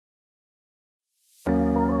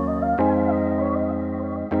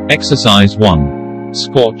Exercise 1.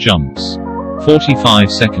 Squat jumps.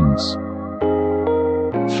 45 seconds.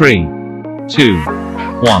 3, 2,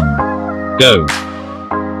 1. Go.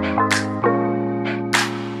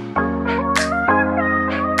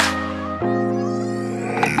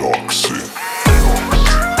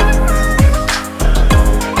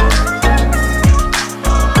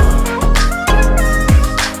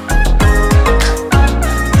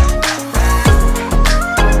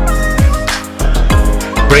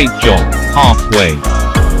 Great job. Halfway.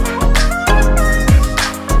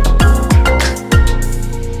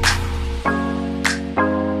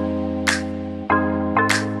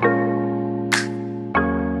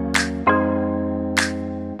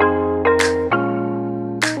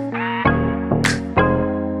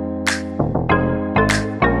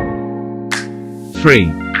 Three,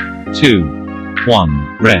 2,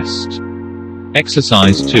 1. Rest.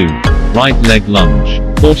 Exercise 2. Right leg lunge.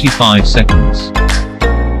 45 seconds.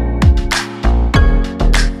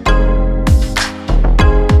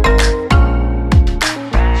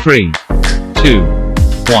 3, 2,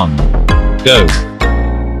 1. Go.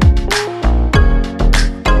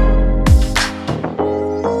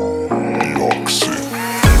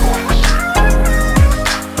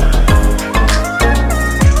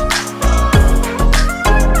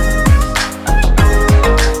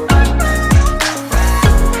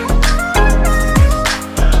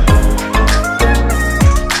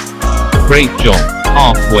 Great job.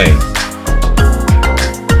 Halfway.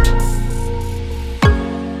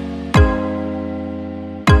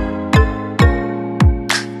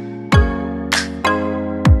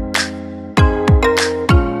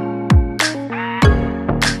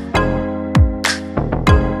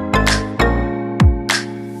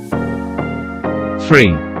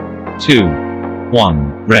 Three, 2,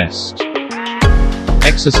 1. Rest.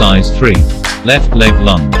 Exercise 3. Left leg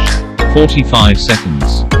lunge. 45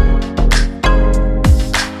 seconds.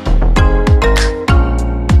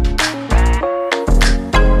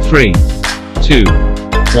 3, 2,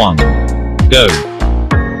 1. Go.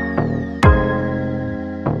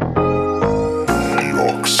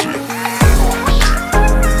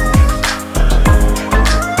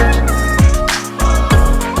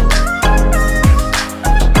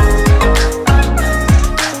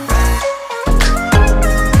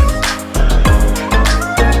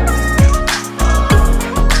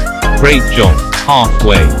 Great job.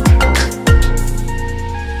 Halfway.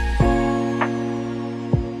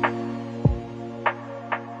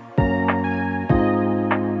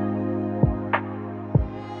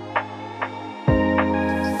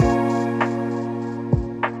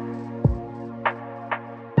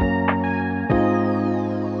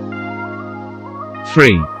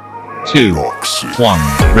 Three, 2, 1.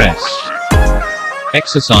 Rest.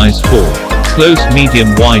 Exercise 4. Close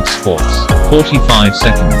medium wide squats. 45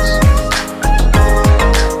 seconds.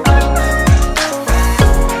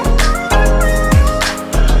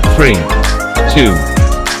 3, 2,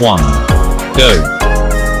 1. Go.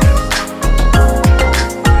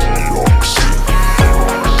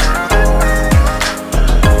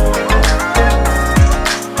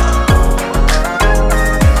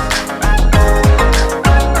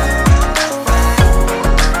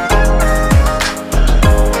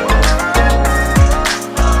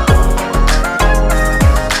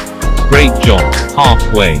 Great job.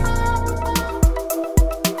 Halfway.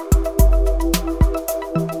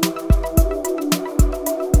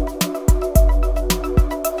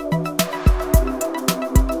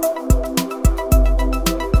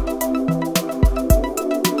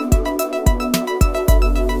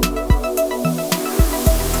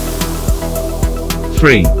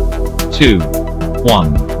 Three, 2,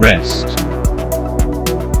 1. Rest.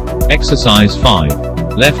 Exercise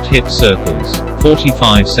 5. Left hip circles.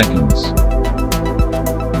 45 seconds.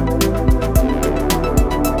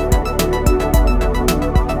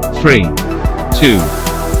 3, 2,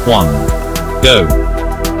 1. Go.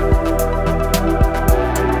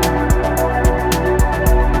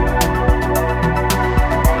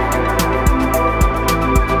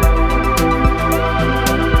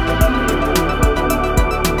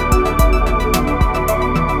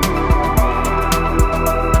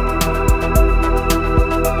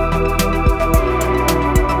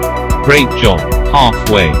 Great job.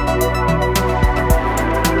 Halfway.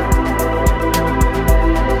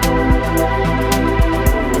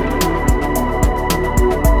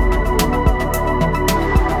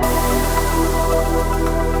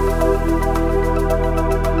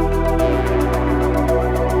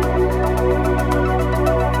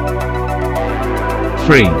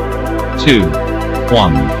 Three, 2,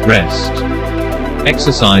 1. Rest.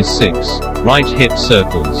 Exercise 6. Right hip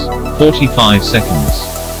circles. 45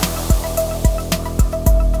 seconds.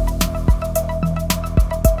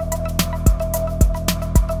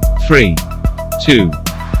 3, 2,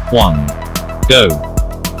 1, go.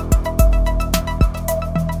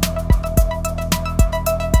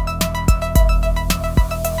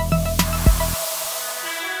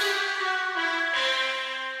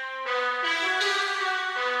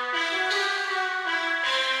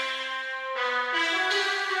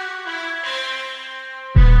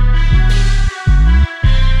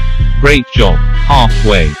 Great job,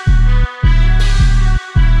 halfway.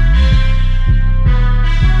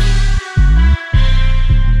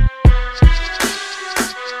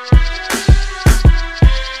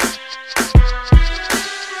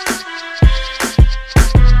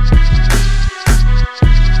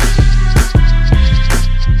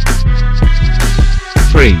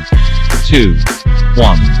 Three, 2,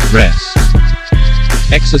 1, rest.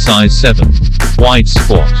 Exercise 7. Wide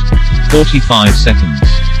squat. 45 seconds.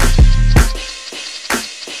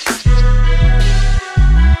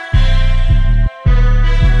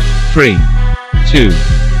 3, 2,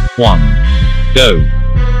 1, go.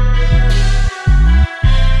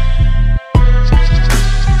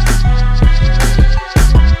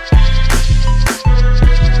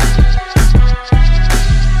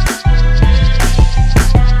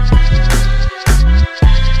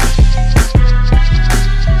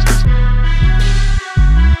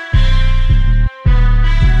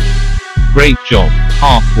 Great job,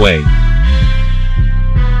 halfway.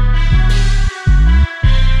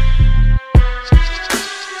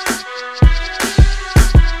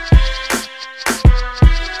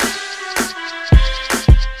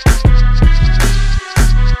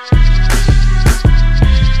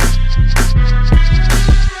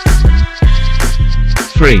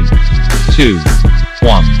 Three, 2,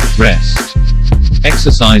 1, rest.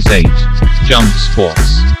 Exercise 8. Jump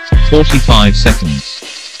squats. 45 seconds.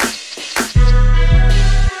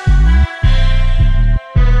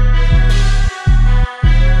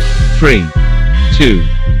 3, 2,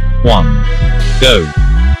 1, go.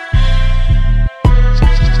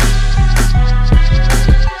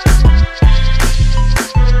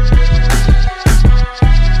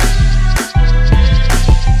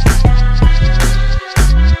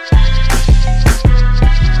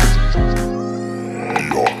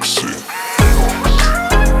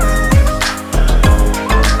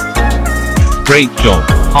 Great job,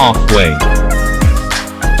 halfway.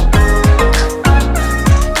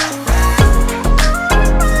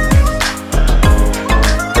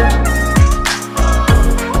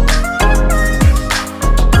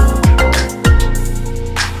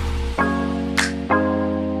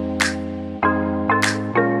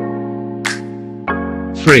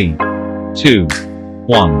 Three, 2,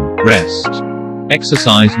 1, rest.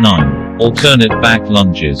 Exercise 9. Alternate back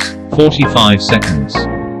lunges. 45 seconds.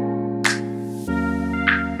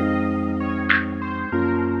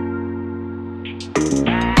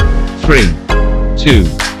 3, 2,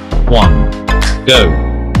 1, go.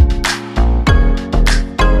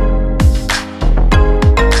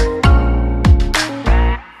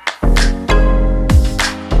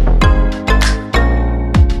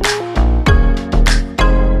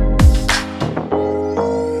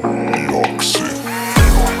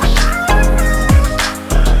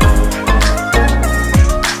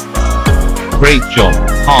 Great job,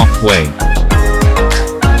 halfway.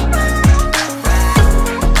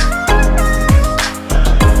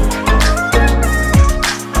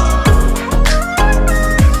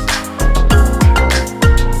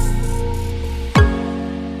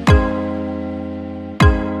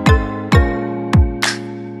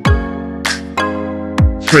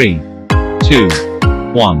 Three, 2,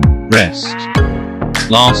 1, rest.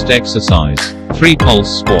 Last exercise. 3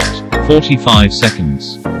 pulse squat. 45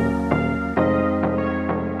 seconds.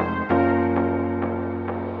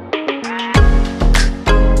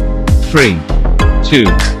 3, 2,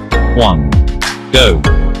 1, go.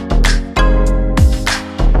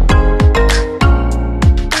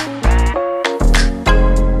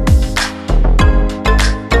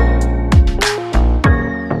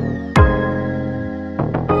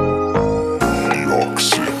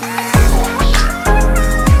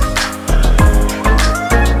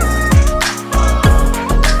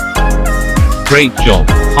 Great job,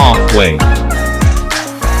 halfway.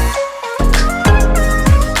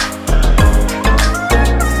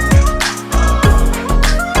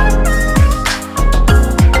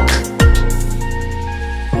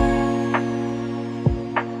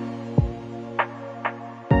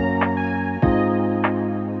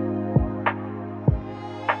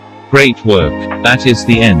 Great work, that is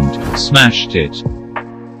the end, smashed it.